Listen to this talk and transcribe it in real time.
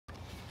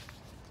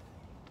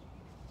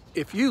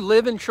If you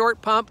live in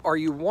Short Pump or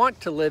you want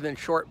to live in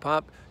Short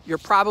Pump, you're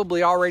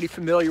probably already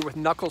familiar with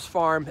Nuckols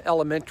Farm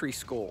Elementary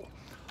School.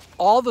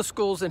 All the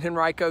schools in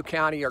Henrico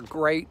County are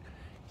great,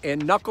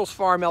 and Nuckols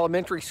Farm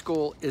Elementary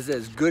School is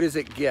as good as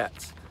it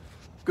gets.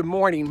 Good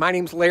morning, my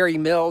name's Larry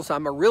Mills.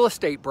 I'm a real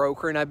estate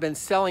broker and I've been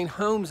selling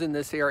homes in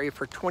this area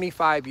for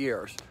 25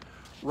 years.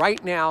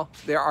 Right now,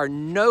 there are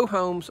no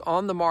homes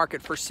on the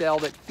market for sale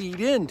that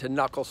feed into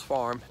Nuckols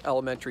Farm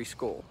Elementary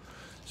School.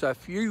 So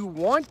if you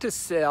want to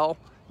sell,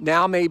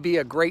 now may be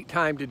a great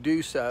time to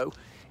do so.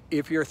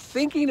 If you're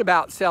thinking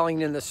about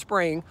selling in the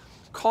spring,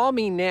 call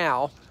me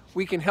now.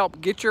 We can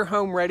help get your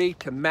home ready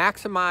to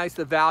maximize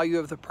the value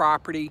of the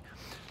property.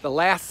 The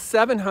last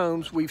 7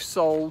 homes we've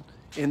sold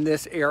in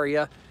this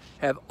area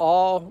have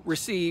all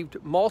received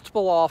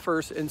multiple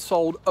offers and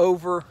sold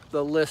over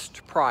the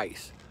list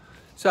price.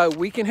 So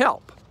we can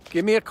help.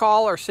 Give me a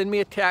call or send me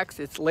a text.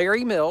 It's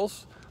Larry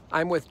Mills.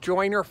 I'm with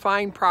Joyner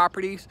Fine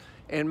Properties,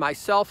 and my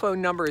cell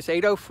phone number is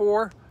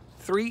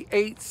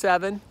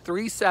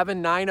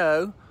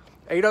 804-387-3790,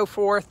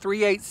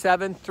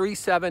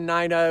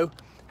 804-387-3790.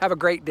 Have a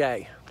great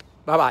day.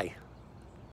 Bye-bye.